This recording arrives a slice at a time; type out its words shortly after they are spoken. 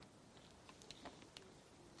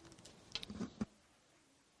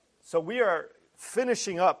So we are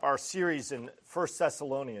finishing up our series in 2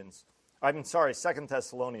 Thessalonians.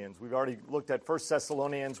 We've already looked at 1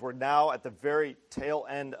 Thessalonians. We're now at the very tail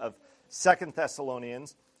end of 2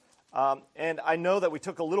 Thessalonians. And I know that we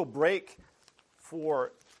took a little break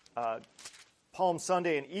for Palm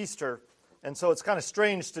Sunday and Easter, and so it's kind of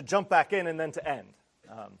strange to jump back in and then to end.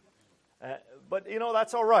 But,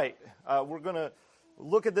 that's all right. We're going to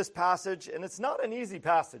look at this passage, and it's not an easy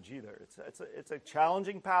passage either. It's a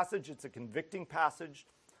challenging passage. It's a convicting passage,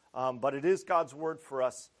 but it is God's word for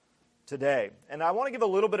us today. And I want to give a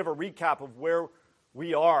little bit of a recap of where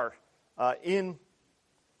we are in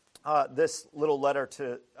this little letter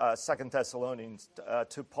to 2 Thessalonians,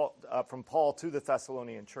 from Paul to the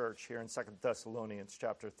Thessalonian church here in 2 Thessalonians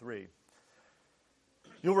chapter 3.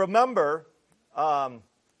 You'll remember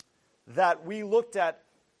that we looked at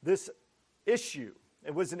this issue.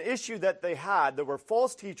 It was an issue that they had. There were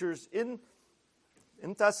false teachers in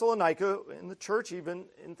Thessalonica, in the church even,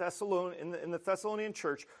 in the Thessalonian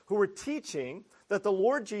church, who were teaching that the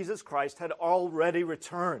Lord Jesus Christ had already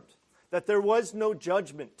returned, that there was no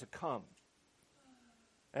judgment to come.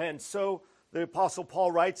 And so the Apostle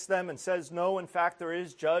Paul writes them and says, no, in fact, there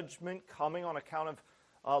is judgment coming on account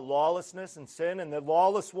of lawlessness and sin, and the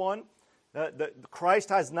lawless one, Christ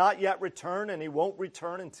has not yet returned, and he won't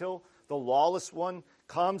return until the lawless one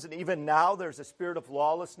comes. And even now there's a spirit of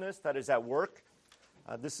lawlessness that is at work.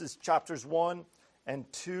 This is chapters 1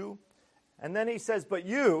 and 2. And then he says, but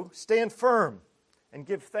you stand firm and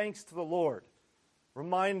give thanks to the Lord,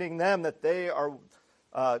 reminding them that they are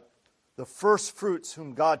the first fruits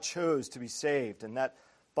whom God chose to be saved, and that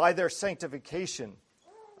by their sanctification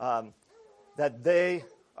that they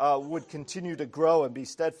would continue to grow and be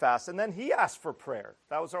steadfast. And then he asked for prayer.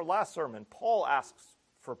 That was our last sermon. Paul asks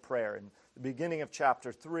for prayer in the beginning of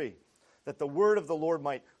chapter 3, that the word of the Lord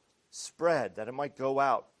might spread, that it might go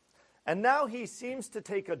out. And now he seems to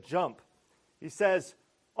take a jump. He says,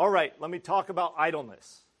 all right, let me talk about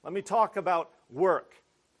idleness. Let me talk about work.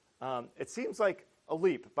 It seems like a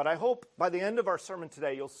leap, but I hope by the end of our sermon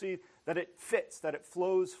today you'll see that it fits, that it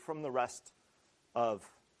flows from the rest of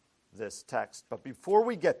this text. But before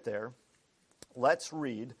we get there, let's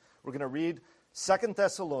read. We're going to read 2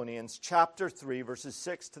 Thessalonians chapter 3, verses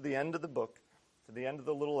 6 to the end of the book, to the end of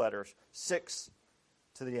the little letters, 6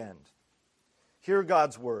 to the end. Hear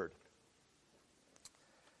God's word.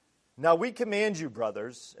 Now we command you,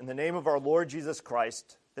 brothers, in the name of our Lord Jesus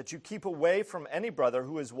Christ, that you keep away from any brother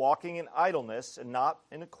who is walking in idleness and not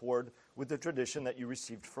in accord with the tradition that you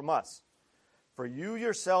received from us. For you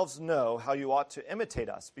yourselves know how you ought to imitate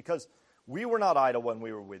us, because we were not idle when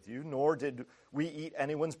we were with you, nor did we eat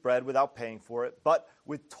anyone's bread without paying for it, but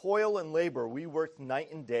with toil and labor we worked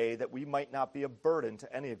night and day that we might not be a burden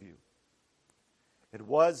to any of you. It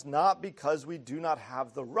was not because we do not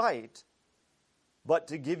have the right, but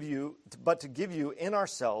to give you in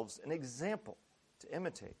ourselves an example to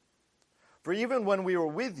imitate. For even when we were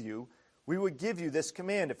with you, we would give you this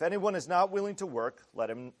command: if anyone is not willing to work, let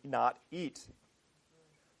him not eat.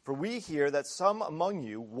 For we hear that some among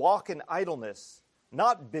you walk in idleness,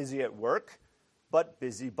 not busy at work, but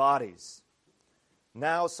busy bodies.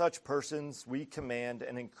 Now such persons we command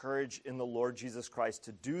and encourage in the Lord Jesus Christ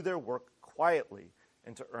to do their work quietly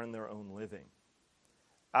and to earn their own living.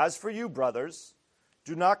 As for you, brothers,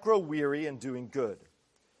 do not grow weary in doing good.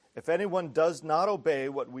 If anyone does not obey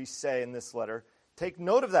what we say in this letter, take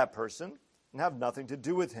note of that person and have nothing to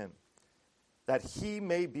do with him, that he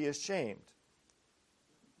may be ashamed.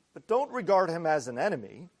 But don't regard him as an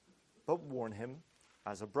enemy, but warn him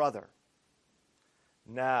as a brother.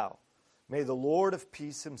 Now, may the Lord of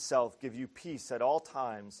peace himself give you peace at all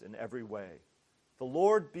times in every way. The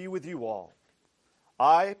Lord be with you all.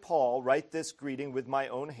 I, Paul, write this greeting with my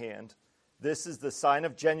own hand. This is the sign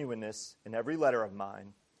of genuineness in every letter of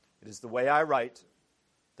mine. It is the way I write.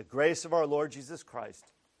 The grace of our Lord Jesus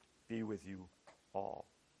Christ be with you all.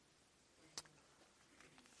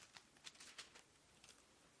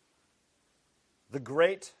 The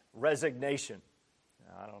Great Resignation.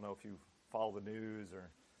 I don't know if you follow the news or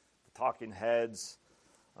the talking heads,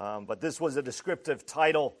 but this was a descriptive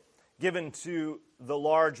title given to the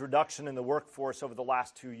large reduction in the workforce over the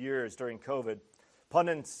last 2 years during COVID.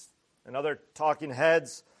 Pundits and other talking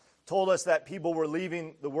heads told us that people were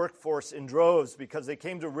leaving the workforce in droves because they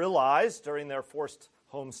came to realize during their forced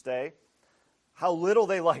homestay how little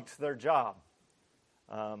they liked their job.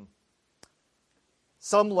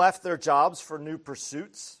 Some left their jobs for new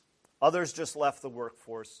pursuits. Others just left the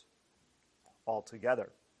workforce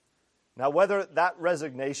altogether. Now, whether that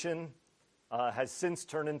resignation has since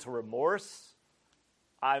turned into remorse,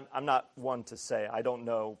 I'm not one to say. I don't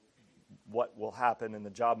know what will happen in the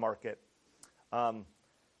job market.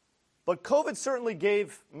 But COVID certainly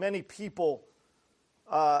gave many people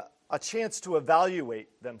a chance to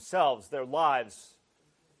evaluate themselves, their lives.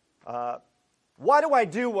 Why do I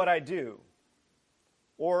do what I do?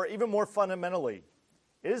 Or even more fundamentally,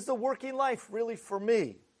 is the working life really for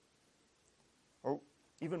me? Or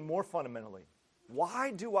even more fundamentally,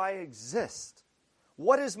 why do I exist?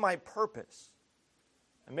 What is my purpose?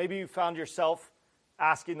 And maybe you found yourself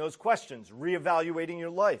asking those questions, reevaluating your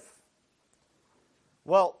life.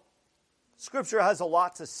 Well, Scripture has a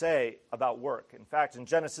lot to say about work. In fact, in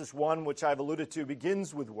Genesis 1, which I've alluded to,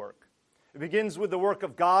 begins with work. It begins with the work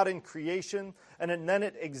of God in creation, and then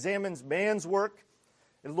it examines man's work.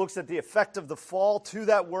 It looks at the effect of the fall to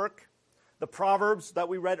that work. The Proverbs that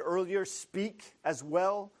we read earlier speak as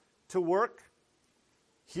well to work.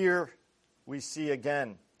 Here we see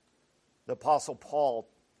again the Apostle Paul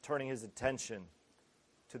turning his attention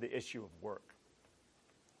to the issue of work.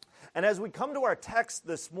 And as we come to our text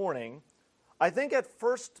this morning, I think at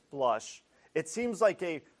first blush, it seems like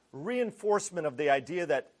a reinforcement of the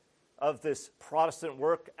idea of this Protestant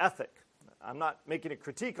work ethic. I'm not making a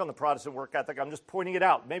critique on the Protestant work ethic, I'm just pointing it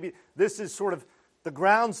out. Maybe this is sort of the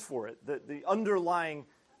grounds for it, the underlying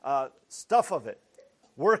stuff of it.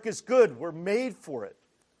 Work is good, we're made for it.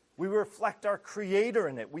 We reflect our Creator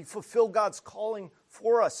in it. We fulfill God's calling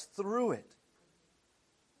for us through it.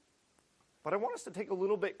 But I want us to take a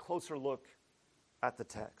little bit closer look at the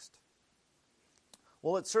text.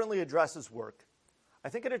 Well, it certainly addresses work. I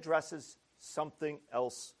think it addresses something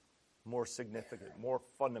else more significant, more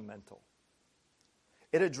fundamental.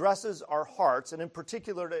 It addresses our hearts, and in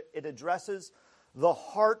particular, it addresses the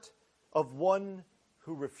heart of one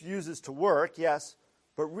who refuses to work, yes,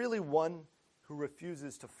 but really one who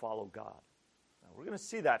refuses to follow God. Now, we're going to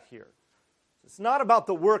see that here. It's not about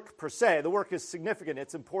the work per se. The work is significant,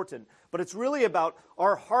 it's important, but it's really about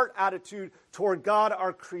our heart attitude toward God,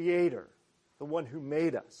 our Creator, the one who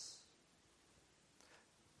made us.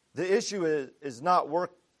 The issue is not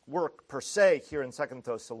work per se here in 2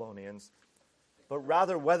 Thessalonians, but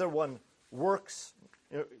rather whether one works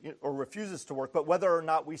or refuses to work, but whether or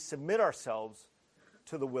not we submit ourselves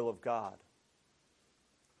to the will of God.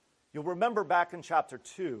 You'll remember back in chapter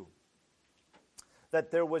 2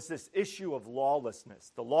 that there was this issue of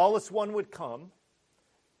lawlessness. The lawless one would come,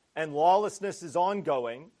 and lawlessness is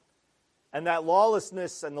ongoing, and that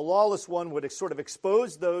lawlessness and the lawless one would sort of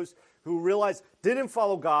expose those who realized didn't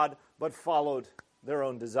follow God, but followed their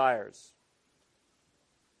own desires.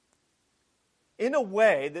 In a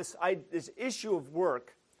way, this issue of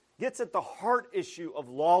work gets at the heart issue of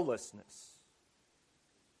lawlessness.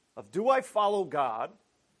 Of do I follow God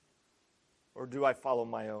or do I follow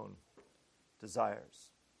my own desires?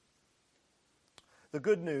 The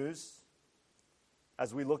good news,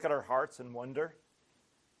 as we look at our hearts and wonder,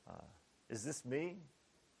 is this me?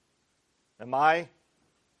 Am I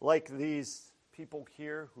like these people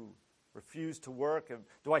here who refuse to work?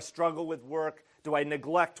 Do I struggle with work? Do I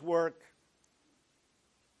neglect work?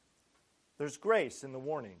 There's grace in the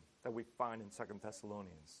warning that we find in 2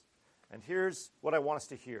 Thessalonians. And here's what I want us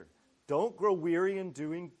to hear. Don't grow weary in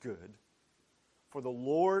doing good, for the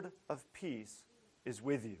Lord of peace is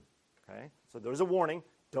with you. Okay? So there's a warning.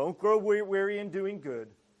 Don't grow weary in doing good.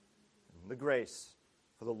 And the grace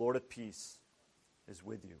for the Lord of peace is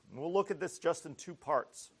with you. And we'll look at this just in two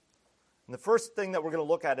parts. And the first thing that we're going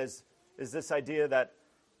to look at is this idea that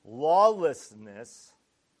lawlessness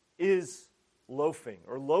is loafing,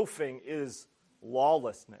 or loafing is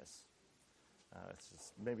lawlessness. It's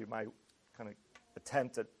just maybe my kind of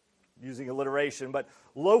attempt at using alliteration, but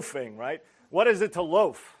loafing, right? What is it to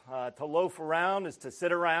loaf? To loaf around is to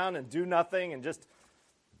sit around and do nothing and just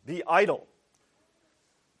be idle.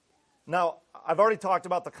 Now, I've already talked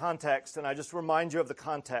about the context, and I just remind you of the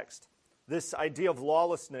context. This idea of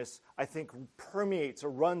lawlessness, I think, permeates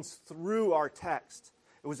or runs through our text.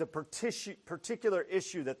 It was a particular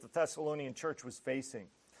issue that the Thessalonian church was facing.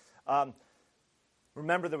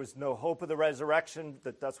 Remember, there was no hope of the resurrection.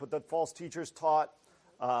 That's what the false teachers taught.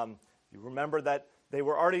 You remember that they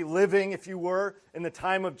were already living, if you were, in the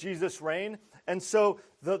time of Jesus' reign. And so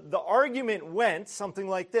the argument went something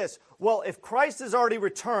like this. Well, if Christ has already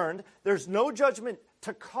returned, there's no judgment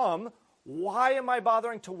to come. Why am I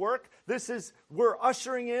bothering to work? We're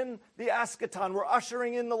ushering in the eschaton. We're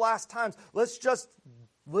ushering in the last times. Let's just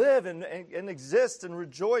live and exist and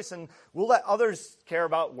rejoice, and we'll let others care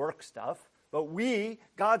about work stuff. But we,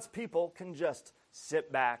 God's people, can just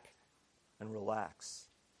sit back and relax.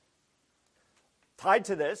 Tied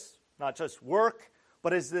to this, not just work,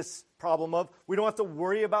 but is this problem of we don't have to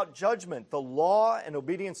worry about judgment. The law and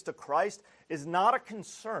obedience to Christ is not a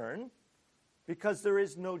concern because there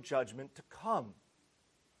is no judgment to come.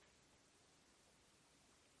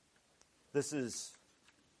 This is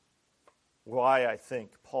why I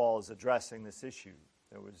think Paul is addressing this issue.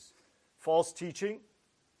 There was false teaching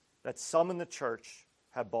that some in the church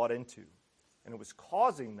had bought into, and it was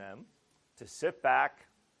causing them to sit back,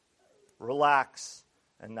 relax,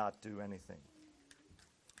 and not do anything.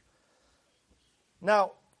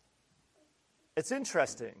 Now, it's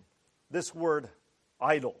interesting, this word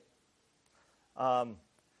idle.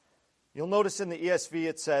 You'll notice in the ESV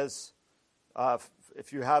it says,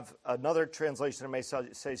 if you have another translation, it may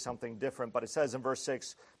say something different, but it says in verse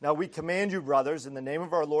 6, "Now we command you, brothers, in the name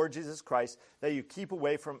of our Lord Jesus Christ, that you keep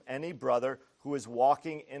away from any brother who is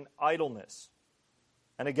walking in idleness."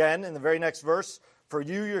 And again, in the very next verse, "For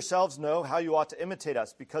you yourselves know how you ought to imitate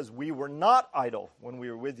us, because we were not idle when we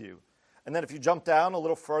were with you." And then if you jump down a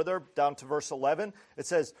little further, down to verse 11, it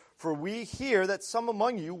says, "For we hear that some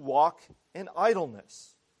among you walk in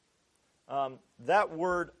idleness." That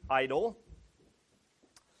word idle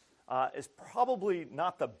is probably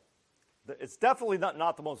not it's definitely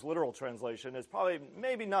not the most literal translation. It's probably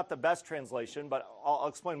maybe not the best translation, but I'll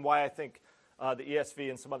explain why I think the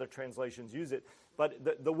ESV and some other translations use it.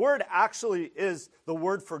 But the word actually is the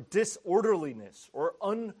word for disorderliness or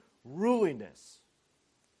unruliness.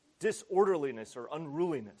 Disorderliness or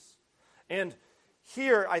unruliness. And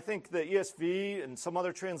here, I think the ESV and some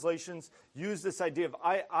other translations use this idea of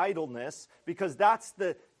idleness because that's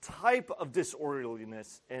the type of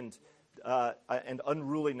disorderliness and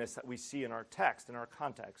unruliness that we see in our text, in our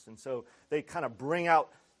context. And so they kind of bring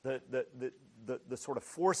out the sort of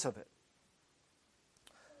force of it.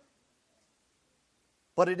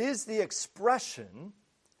 But it is the expression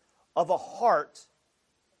of a heart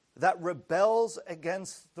that rebels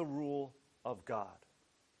against the rule of God.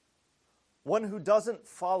 One who doesn't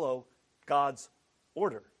follow God's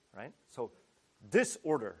order, right? So,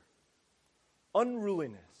 disorder,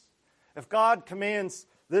 unruliness. If God commands,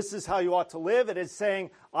 this is how you ought to live, it is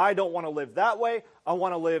saying, I don't want to live that way. I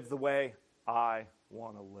want to live the way I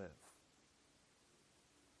want to live.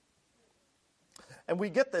 And we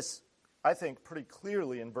get this, I think, pretty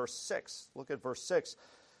clearly in verse 6. Look at verse 6.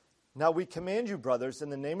 "Now we command you, brothers, in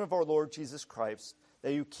the name of our Lord Jesus Christ,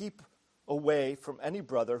 that you keep away from any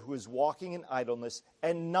brother who is walking in idleness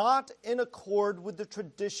and not in accord with the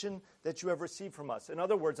tradition that you have received from us." In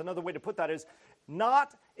other words, another way to put that is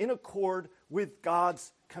not in accord with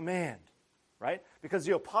God's command, right? Because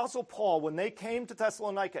the Apostle Paul, when they came to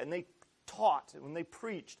Thessalonica and they taught, when they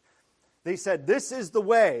preached, they said, this is the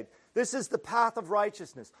way, this is the path of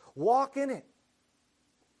righteousness. Walk in it.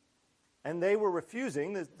 And they were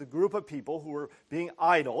refusing, the group of people who were being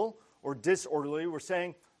idle or disorderly were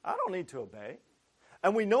saying, I don't need to obey.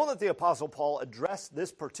 And we know that the Apostle Paul addressed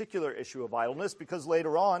this particular issue of idleness because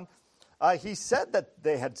later on he said that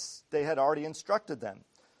they had already instructed them.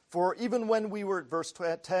 "For even when we were," verse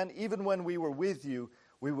 10, "even when we were with you,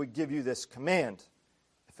 we would give you this command.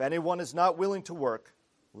 If anyone is not willing to work,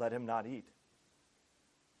 let him not eat."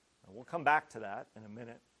 And we'll come back to that in a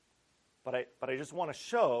minute. But I just want to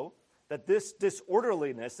show that this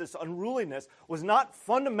disorderliness, this unruliness, was not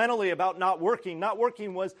fundamentally about not working. Not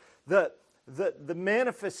working was the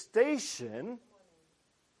manifestation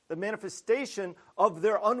of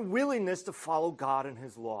their unwillingness to follow God and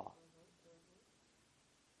His law.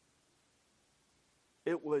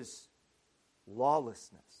 It was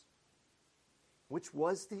lawlessness, which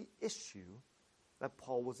was the issue that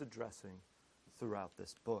Paul was addressing throughout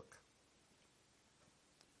this book.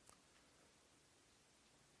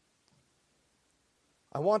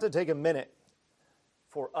 I want to take a minute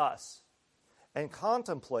for us and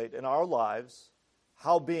contemplate in our lives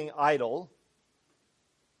how being idle,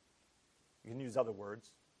 you can use other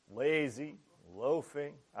words, lazy,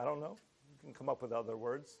 loafing, I don't know, you can come up with other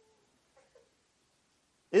words,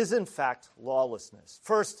 is in fact lawlessness.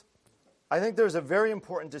 First, I think there's a very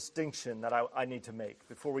important distinction that I need to make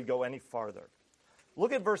before we go any farther.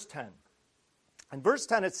 Look at verse 10. In verse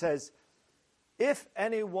 10 it says, "If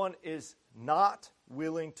anyone is not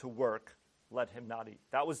willing to work, let him not eat."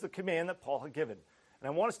 That was the command that Paul had given. And I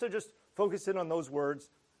want us to just focus in on those words,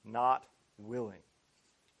 not willing.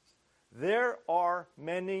 There are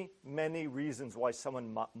many, many reasons why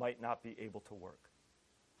someone might not be able to work.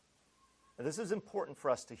 And this is important for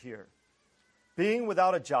us to hear. Being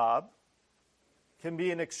without a job can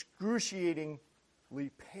be an excruciatingly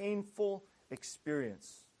painful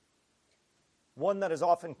experience. One that is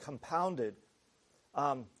often compounded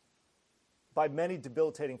by many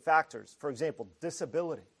debilitating factors. For example,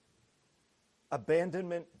 disability,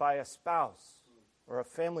 abandonment by a spouse or a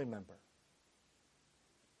family member,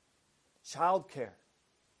 child care,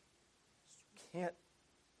 can't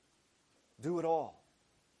do it all.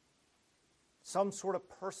 Some sort of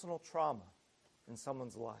personal trauma in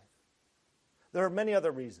someone's life. There are many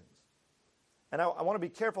other reasons. And I want to be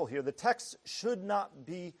careful here. The text should not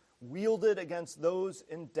be wielded against those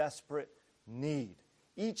in desperate need.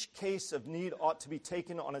 Each case of need ought to be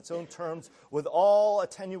taken on its own terms with all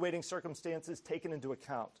attenuating circumstances taken into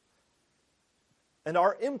account. And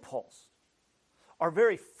our impulse, our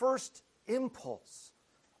very first impulse,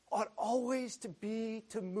 ought always to be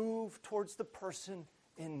to move towards the person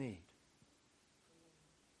in need,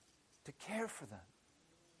 to care for them.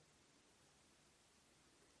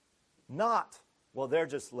 Not, well, they're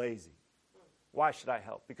just lazy. Why should I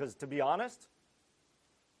help? Because to be honest,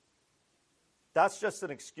 that's just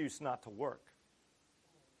an excuse not to work.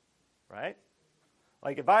 Right?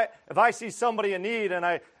 Like if I see somebody in need and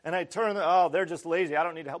I turn, oh, they're just lazy, I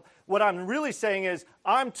don't need to help. What I'm really saying is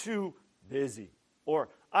I'm too busy or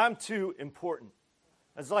I'm too important.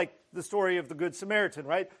 It's like the story of the Good Samaritan,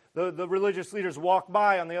 right? The religious leaders walk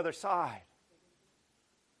by on the other side.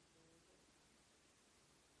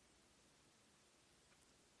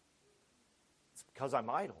 It's because I'm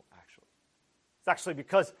idle, actually. It's actually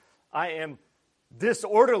because I am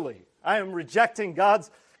disorderly. I am rejecting God's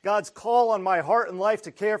call on my heart and life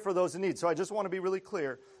to care for those in need. So I just want to be really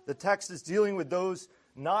clear. The text is dealing with those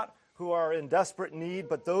not who are in desperate need,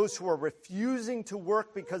 but those who are refusing to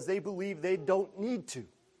work because they believe they don't need to.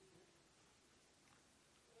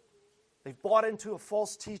 They've bought into a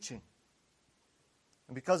false teaching.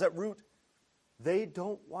 And because at root, they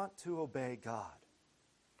don't want to obey God.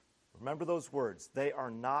 Remember those words. They are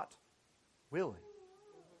not willing.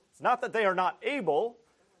 It's not that they are not able.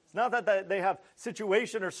 It's not that they have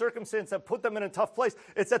situation or circumstance that put them in a tough place.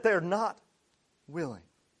 It's that they're not willing.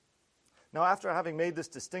 Now, after having made this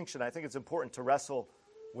distinction, I think it's important to wrestle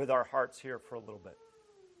with our hearts here for a little bit.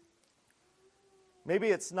 Maybe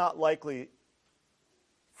it's not likely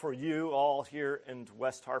for you all here in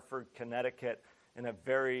West Hartford, Connecticut, in a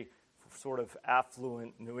very sort of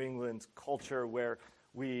affluent New England culture where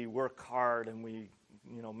we work hard and we,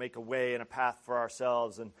 make a way and a path for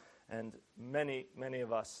ourselves, and many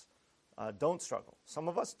of us don't struggle. Some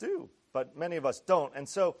of us do, but many of us don't. And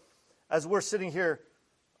so, as we're sitting here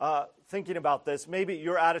thinking about this, maybe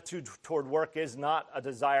your attitude toward work is not a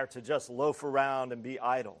desire to just loaf around and be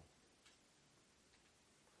idle.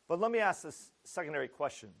 But let me ask this secondary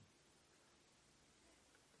question.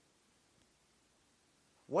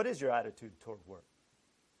 What is your attitude toward work?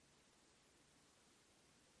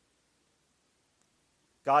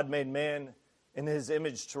 God made man in his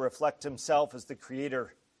image to reflect himself as the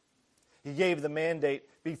creator. He gave the mandate,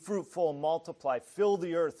 be fruitful and multiply, fill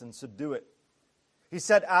the earth and subdue it. He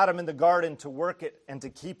set Adam in the garden to work it and to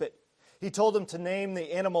keep it. He told him to name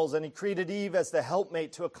the animals, and he created Eve as the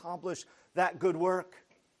helpmate to accomplish that good work.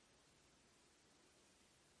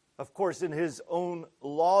 Of course, in his own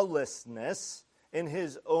lawlessness, in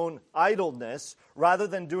his own idleness, rather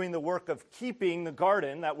than doing the work of keeping the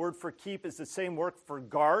garden, that word for keep is the same word for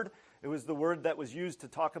guard. It was the word that was used to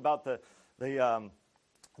talk about the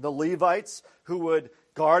Levites who would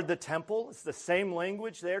guard the temple. It's the same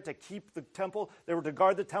language there, to keep the temple. They were to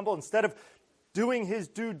guard the temple. Instead of doing his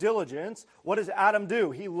due diligence, what does Adam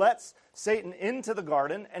do? He lets Satan into the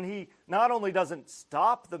garden, and he not only doesn't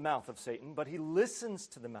stop the mouth of Satan, but he listens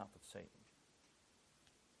to the mouth of Satan.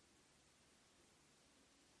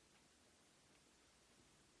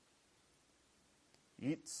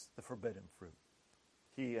 Eats the forbidden fruit,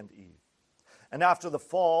 he and Eve. And after the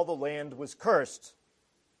fall, the land was cursed.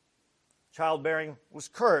 Childbearing was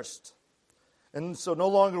cursed. And so no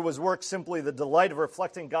longer was work simply the delight of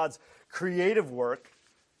reflecting God's creative work,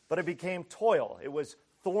 but it became toil. It was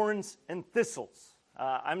thorns and thistles.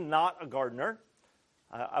 I'm not a gardener.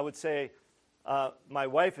 I would say my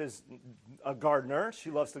wife is a gardener. She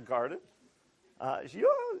loves to garden.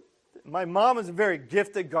 My mom is a very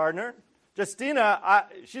gifted gardener. Justina,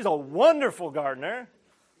 she's a wonderful gardener.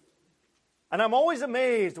 And I'm always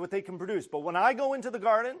amazed what they can produce. But when I go into the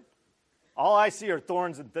garden, all I see are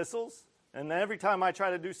thorns and thistles. And every time I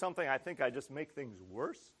try to do something, I think I just make things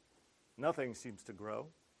worse. Nothing seems to grow.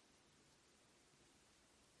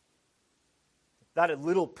 That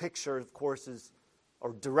little picture, of course, is a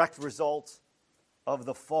direct result of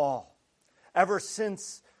the fall. Ever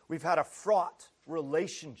since, we've had a fraught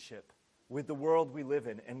relationship with the world we live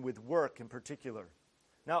in, and with work in particular.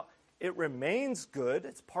 Now, it remains good.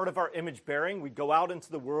 It's part of our image bearing. We go out into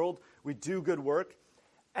the world. We do good work.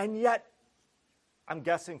 And yet, I'm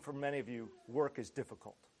guessing for many of you, work is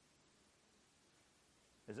difficult.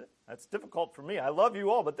 Is it? That's difficult for me. I love you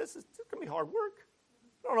all, but this is going to be hard work.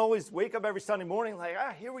 I don't always wake up every Sunday morning like,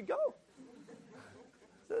 here we go.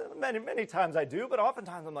 Many times I do, but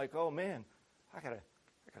oftentimes I'm like, oh man, I gotta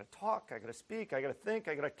talk, I gotta speak, I gotta think,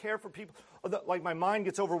 I gotta care for people. Like my mind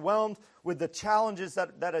gets overwhelmed with the challenges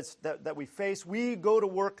that we face. We go to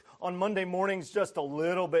work on Monday mornings just a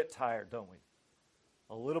little bit tired, don't we?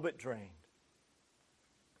 A little bit drained.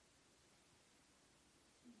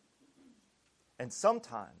 And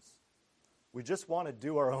sometimes we just want to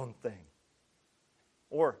do our own thing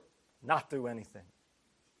or not do anything.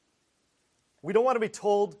 We don't want to be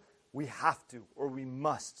told we have to or we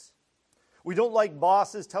must. We don't like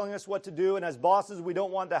bosses telling us what to do, and as bosses, we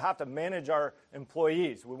don't want to have to manage our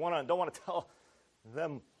employees. We don't want to tell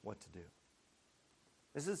them what to do.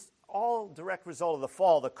 This is all direct result of the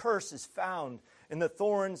fall. The curse is found in the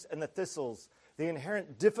thorns and the thistles, the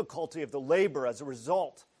inherent difficulty of the labor as a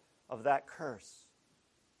result of that curse.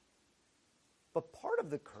 But part of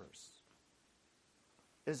the curse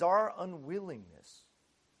is our unwillingness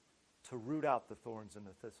to root out the thorns and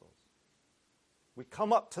the thistles. We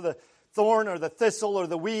come up to the thorn or the thistle or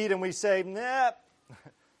the weed and we say, nah,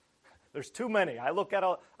 there's too many. I look at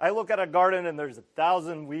a garden and there's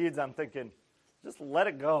 1,000 weeds. I'm thinking, just let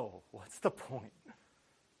it go. What's the point?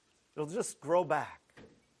 It'll just grow back.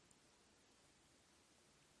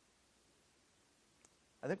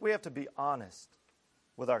 I think we have to be honest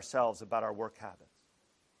with ourselves about our work habits.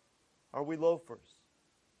 Are we loafers?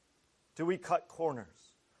 Do we cut corners?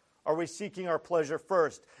 Are we seeking our pleasure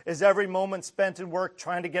first? Is every moment spent in work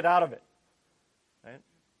trying to get out of it? Right?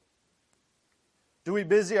 Do we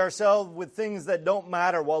busy ourselves with things that don't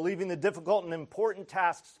matter while leaving the difficult and important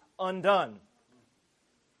tasks undone?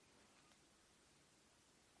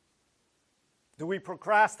 Do we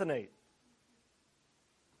procrastinate?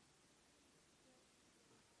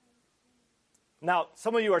 Now,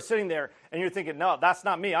 some of you are sitting there and you're thinking, no, that's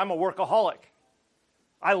not me. I'm a workaholic.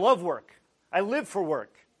 I love work. I live for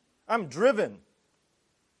work. I'm driven.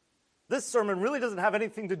 This sermon really doesn't have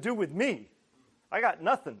anything to do with me. I got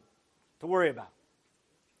nothing to worry about.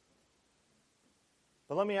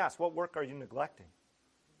 But let me ask, what work are you neglecting?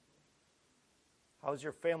 How's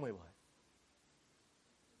your family life?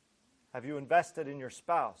 Have you invested in your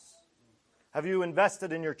spouse? Have you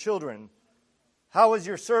invested in your children? How is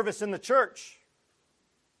your service in the church?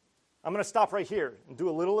 I'm going to stop right here and do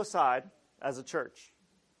a little aside as a church.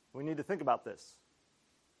 We need to think about this.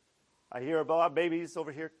 I hear about babies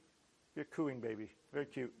over here. You're cooing, baby. Very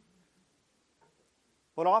cute.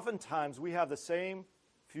 But oftentimes we have the same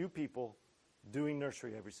few people doing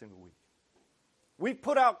nursery every single week. We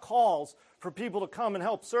put out calls for people to come and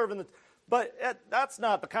help serve, but that's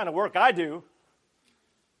not the kind of work I do.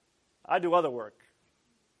 I do other work.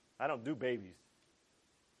 I don't do babies.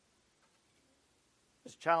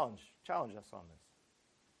 Just challenge us on this.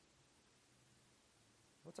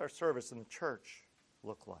 What's our service in the church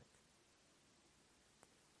look like?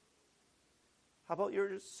 How about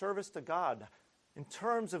your service to God in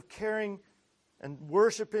terms of caring and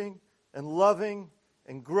worshiping and loving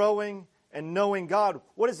and growing and knowing God?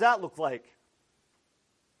 What does that look like?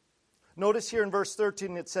 Notice here in verse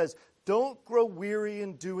 13 it says, don't grow weary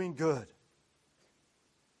in doing good.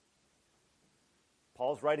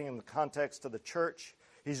 Paul's writing in the context of the church.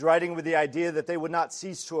 He's writing with the idea that they would not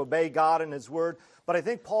cease to obey God and His Word. But I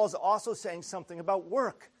think Paul's also saying something about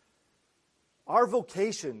work. Our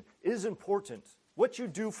vocation is important. What you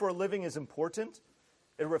do for a living is important.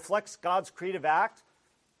 It reflects God's creative act.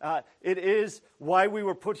 It is why we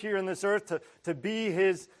were put here on this earth, to be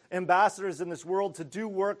His ambassadors in this world, to do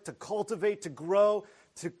work, to cultivate, to grow,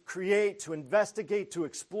 to create, to investigate, to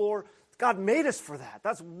explore. God made us for that.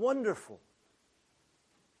 That's wonderful.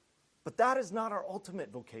 But that is not our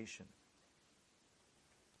ultimate vocation.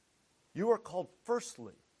 You are called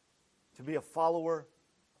firstly to be a follower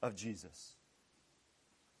of Jesus.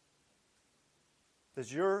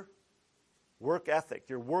 Does your work ethic,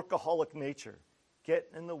 your workaholic nature, get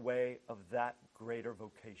in the way of that greater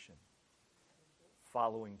vocation?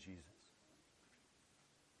 Following Jesus.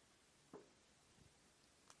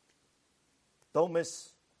 Don't miss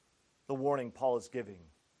the warning Paul is giving.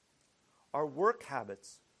 Our work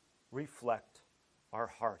habits reflect our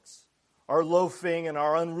hearts. Our loafing and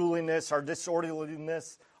our unruliness, our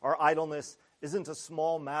disorderliness, our idleness isn't a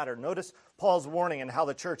small matter. Notice Paul's warning and how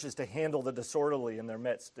the church is to handle the disorderly in their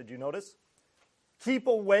midst. Did you notice? Keep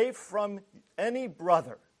away from any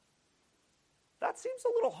brother. That seems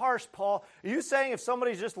a little harsh, Paul. Are you saying if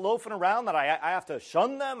somebody's just loafing around that I have to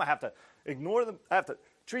shun them? I have to ignore them? I have to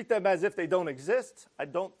treat them as if they don't exist? I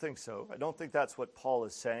don't think so. I don't think that's what Paul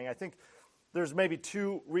is saying. I think there's maybe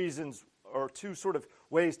two reasons or two sort of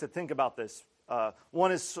ways to think about this.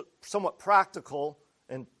 One is somewhat practical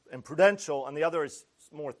and prudential, and the other is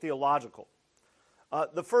more theological.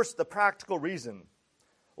 The practical reason.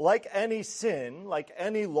 Like any sin, like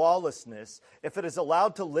any lawlessness, if it is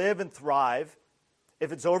allowed to live and thrive,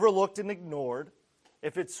 if it's overlooked and ignored,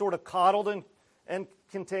 if it's sort of coddled and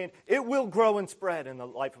contained, it will grow and spread in the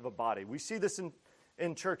life of a body. We see this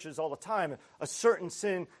in churches all the time. A certain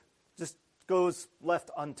sin just goes left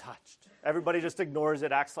untouched. Everybody just ignores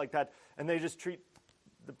it, acts like that, and they just treat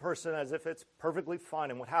the person as if it's perfectly fine.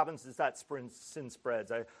 And what happens is that sin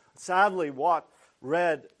spreads. I sadly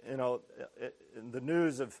read, in the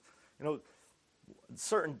news of,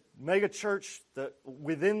 certain mega church that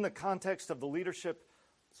within the context of the leadership,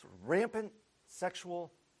 sort of rampant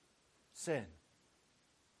sexual sin.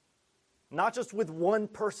 Not just with one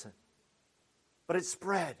person, but it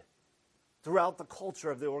spread throughout the culture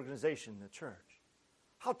of the organization, the church.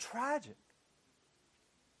 How tragic.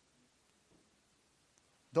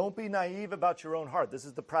 Don't be naive about your own heart. This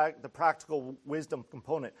is the practical wisdom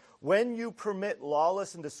component. When you permit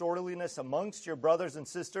lawless and disorderliness amongst your brothers and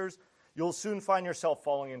sisters, you'll soon find yourself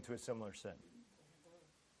falling into a similar sin.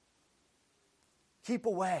 Keep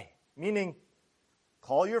away, meaning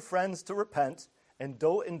call your friends to repent and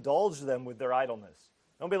don't indulge them with their idleness.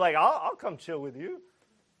 Don't be like, I'll come chill with you.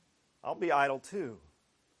 I'll be idle too.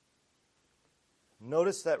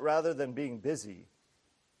 Notice that rather than being busy,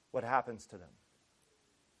 what happens to them?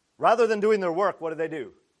 Rather than doing their work, what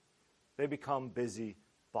do? They become busy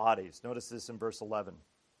bodies. Notice this in verse 11.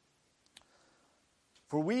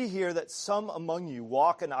 For we hear that some among you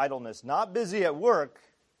walk in idleness, not busy at work,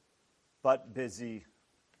 but busy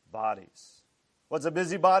bodies. What's a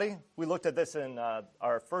busybody? We looked at this in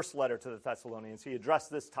our first letter to the Thessalonians. He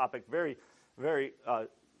addressed this topic very, very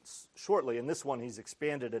shortly. In this one, he's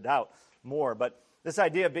expanded it out more. But this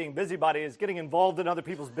idea of being busybody is getting involved in other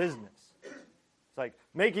people's business. It's like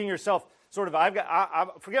making yourself sort of, I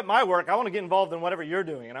forget my work, I want to get involved in whatever you're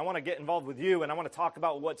doing, and I want to get involved with you, and I want to talk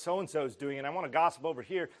about what so-and-so is doing, and I want to gossip over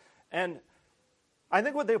here. And I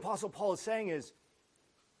think what the Apostle Paul is saying is,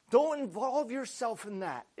 don't involve yourself in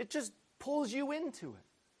that. It just pulls you into it.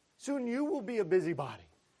 Soon you will be a busybody,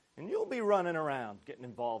 and you'll be running around getting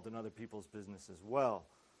involved in other people's business as well.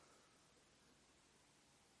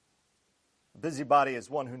 A busybody is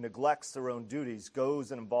one who neglects their own duties,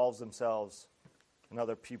 goes and involves themselves in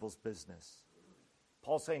other people's business.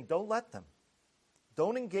 Paul's saying, don't let them.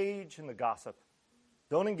 Don't engage in the gossip.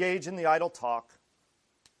 Don't engage in the idle talk.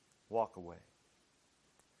 Walk away.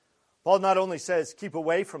 Paul not only says keep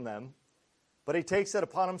away from them, but he takes it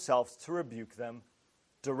upon himself to rebuke them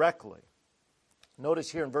directly. Notice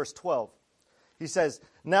here in verse 12, he says,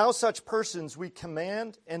 now such persons we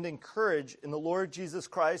command and encourage in the Lord Jesus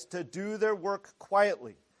Christ to do their work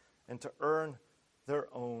quietly and to earn their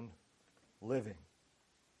own living.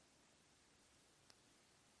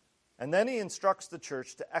 And then he instructs the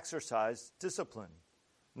church to exercise discipline.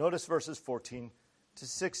 Notice verses 14 to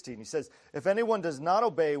 16. He says, if anyone does not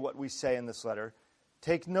obey what we say in this letter,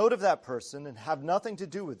 take note of that person and have nothing to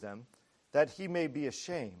do with them, that he may be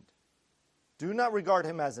ashamed. Do not regard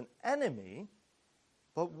him as an enemy,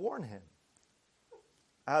 but warn him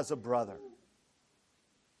as a brother.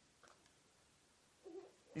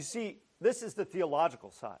 You see, this is the theological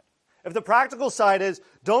side. If the practical side is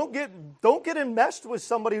don't get enmeshed with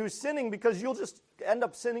somebody who's sinning because you'll just end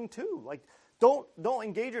up sinning too. Like don't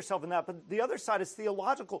engage yourself in that. But the other side is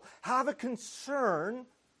theological. Have a concern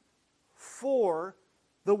for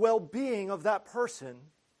the well-being of that person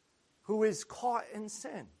who is caught in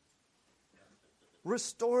sin.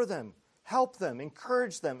 Restore them, help them,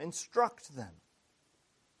 encourage them, instruct them.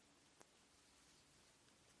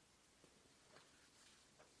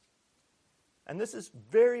 And this is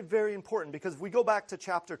very, very important because if we go back to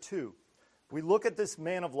chapter 2, we look at this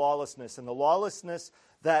man of lawlessness and the lawlessness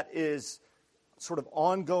that is sort of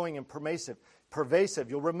ongoing and pervasive.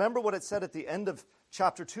 You'll remember what it said at the end of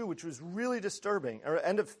chapter 2, which was really disturbing, or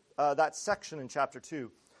end of that section in chapter 2.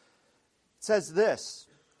 It says this,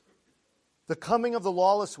 the coming of the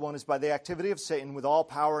lawless one is by the activity of Satan with all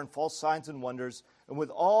power and false signs and wonders and with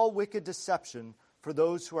all wicked deception for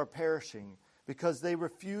those who are perishing, because they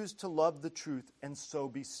refuse to love the truth and so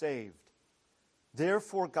be saved.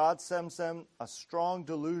 Therefore God sends them a strong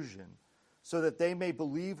delusion, so that they may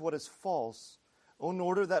believe what is false, in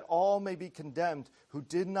order that all may be condemned who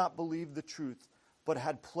did not believe the truth, but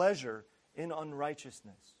had pleasure in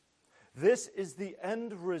unrighteousness. This is the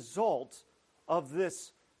end result of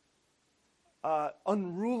this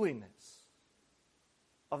unruliness,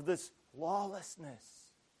 of this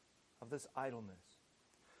lawlessness, of this idleness.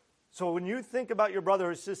 So when you think about your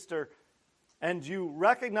brother or sister and you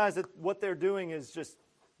recognize that what they're doing is just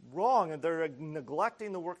wrong and they're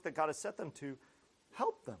neglecting the work that God has set them to,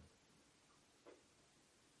 help them.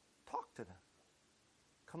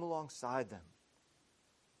 Come alongside them.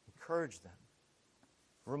 Encourage them.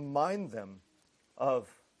 Remind them of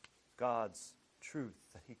God's truth,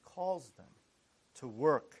 that he calls them to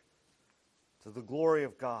work to the glory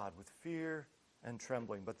of God with fear and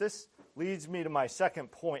trembling. But this leads me to my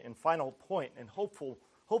second point and final point, and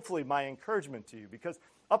hopefully my encouragement to you, because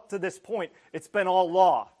up to this point, it's been all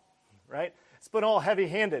law, right? It's been all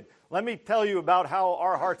heavy-handed. Let me tell you about how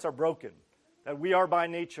our hearts are broken, that we are by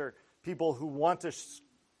nature people who want to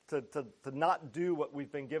not do what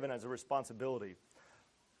we've been given as a responsibility.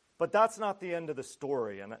 But that's not the end of the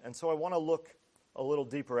story, and so I want to look a little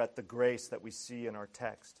deeper at the grace that we see in our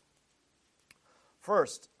text.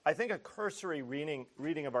 First, I think a cursory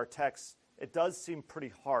reading of our text, it does seem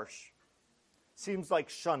pretty harsh. Seems like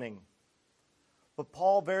shunning. But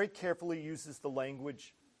Paul very carefully uses the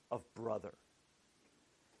language of brother.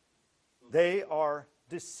 They are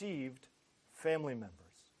deceived family members,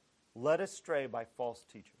 led astray by false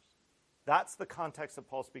teachers. That's the context that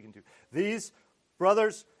Paul's speaking to. These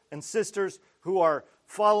brothers and sisters who are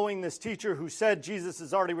following this teacher who said Jesus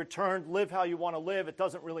has already returned, live how you want to live, it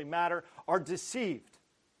doesn't really matter, are deceived.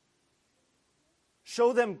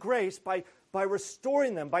 Show them grace by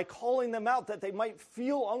restoring them, by calling them out, that they might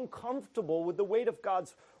feel uncomfortable with the weight of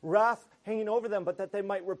God's wrath hanging over them, but that they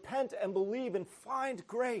might repent and believe and find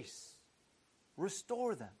grace.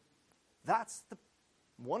 Restore them. That's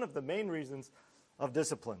one of the main reasons of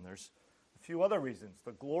discipline. There's a few other reasons.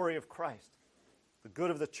 The glory of Christ, the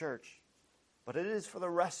good of the church, but it is for the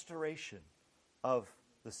restoration of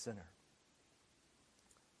the sinner.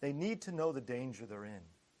 They need to know the danger they're in.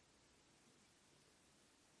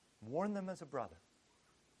 Warn them as a brother.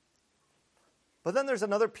 But then there's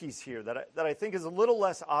another piece here that I think is a little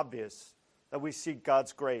less obvious, that we seek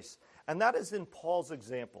God's grace, and that is in Paul's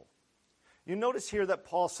example. You notice here that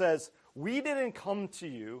Paul says, we didn't come to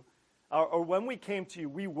you, or when we came to you,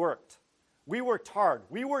 we worked. We worked hard.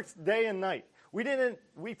 We worked day and night.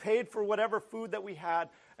 We paid for whatever food that we had,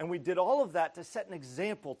 and we did all of that to set an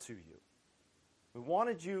example to you. We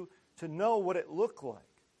wanted you to know what it looked like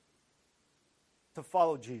to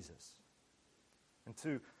follow Jesus and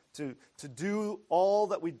to do all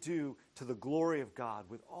that we do to the glory of God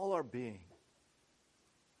with all our being.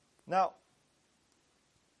 Now,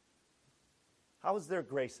 how is there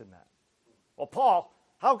grace in that? Well, Paul,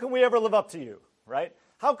 how can we ever live up to you, right?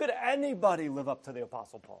 How could anybody live up to the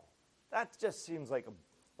Apostle Paul? That just seems like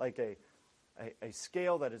a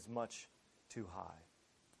scale that is much too high.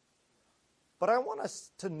 But I want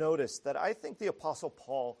us to notice that I think the Apostle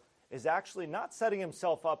Paul is actually not setting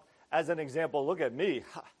himself up as an example, look at me,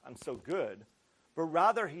 I'm so good, but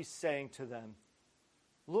rather he's saying to them,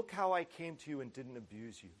 look how I came to you and didn't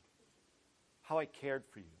abuse you, how I cared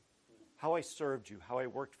for you, how I served you, how I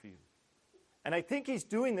worked for you. And I think he's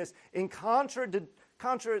doing this in contrast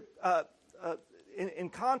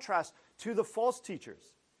to the false teachers.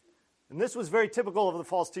 And this was very typical of the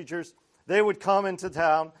false teachers. They would come into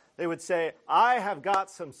town, they would say, I have got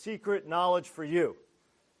some secret knowledge for you.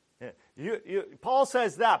 Paul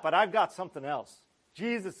says that, but I've got something else.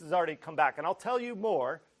 Jesus has already come back, and I'll tell you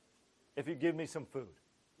more if you give me some food.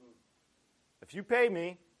 If you pay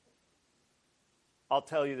me, I'll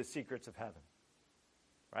tell you the secrets of heaven.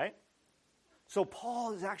 Right? So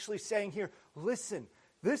Paul is actually saying here, listen,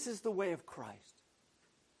 this is the way of Christ,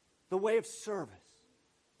 the way of service,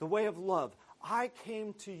 the way of love. I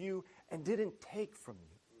came to you and didn't take from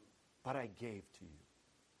you, but I gave to you.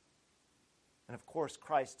 And of course,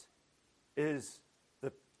 Christ is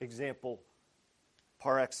the example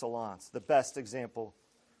par excellence, the best example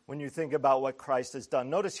when you think about what Christ has done.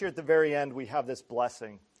 Notice here at the very end we have this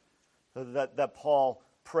blessing that Paul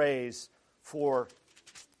prays for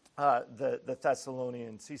the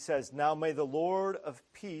Thessalonians. He says, now may the Lord of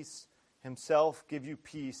peace himself give you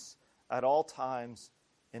peace at all times,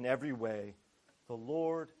 in every way. The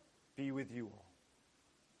Lord be with you all.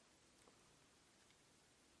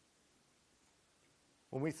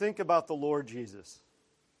 When we think about the Lord Jesus,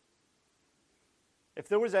 if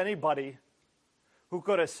there was anybody who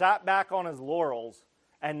could have sat back on his laurels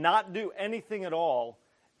and not do anything at all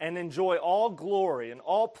and enjoy all glory and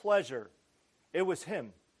all pleasure, it was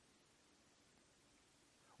him.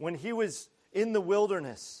 When he was in the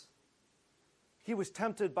wilderness, he was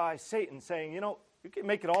tempted by Satan, saying, you can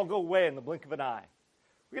make it all go away in the blink of an eye.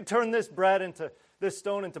 We can turn this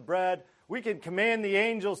stone into bread. We can command the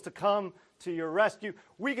angels to come to your rescue.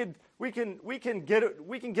 We can get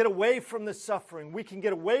away from this suffering. We can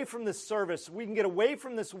get away from this service. We can get away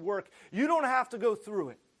from this work. You don't have to go through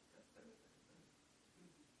it.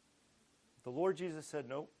 The Lord Jesus said,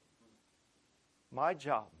 nope. My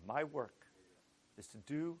job, my work, is to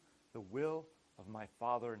do the will of my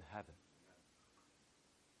Father in heaven.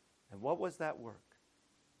 And what was that work?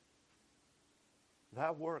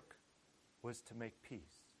 That work was to make peace.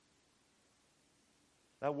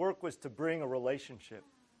 That work was to bring a relationship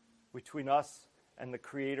between us and the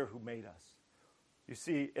Creator who made us. You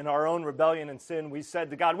see, in our own rebellion and sin, we said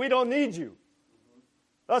to God, we don't need you.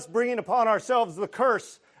 Thus bringing upon ourselves the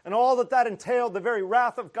curse and all that entailed, the very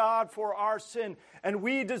wrath of God for our sin. And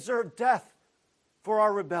we deserve death for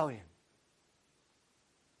our rebellion.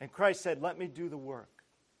 And Christ said, let me do the work.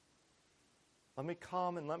 Let me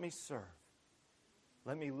come and let me serve.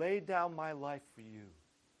 Let me lay down my life for you,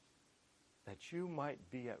 that you might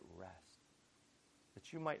be at rest,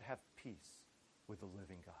 that you might have peace with the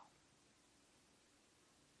living God.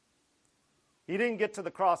 He didn't get to the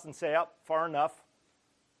cross and say, far enough.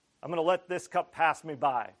 I'm going to let this cup pass me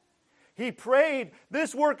by. He prayed,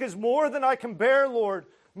 this work is more than I can bear, Lord.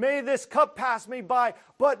 May this cup pass me by,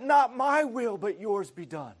 but not my will, but yours be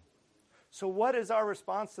done. So what is our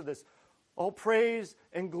response to this? All praise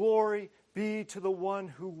and glory be to the one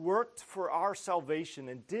who worked for our salvation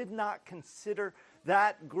and did not consider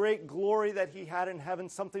that great glory that he had in heaven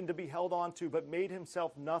something to be held on to, but made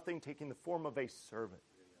himself nothing, taking the form of a servant.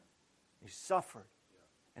 He suffered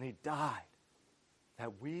and he died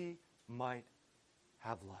that we might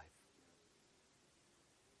have life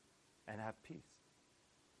and have peace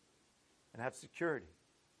and have security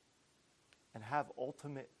and have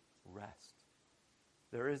ultimate rest.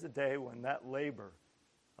 There is a day when that labor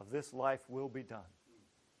of this life will be done.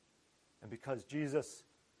 And because Jesus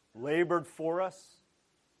labored for us,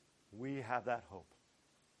 we have that hope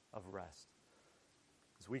of rest.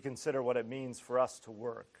 As we consider what it means for us to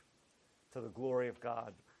work to the glory of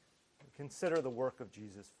God, consider the work of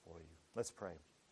Jesus for you. Let's pray.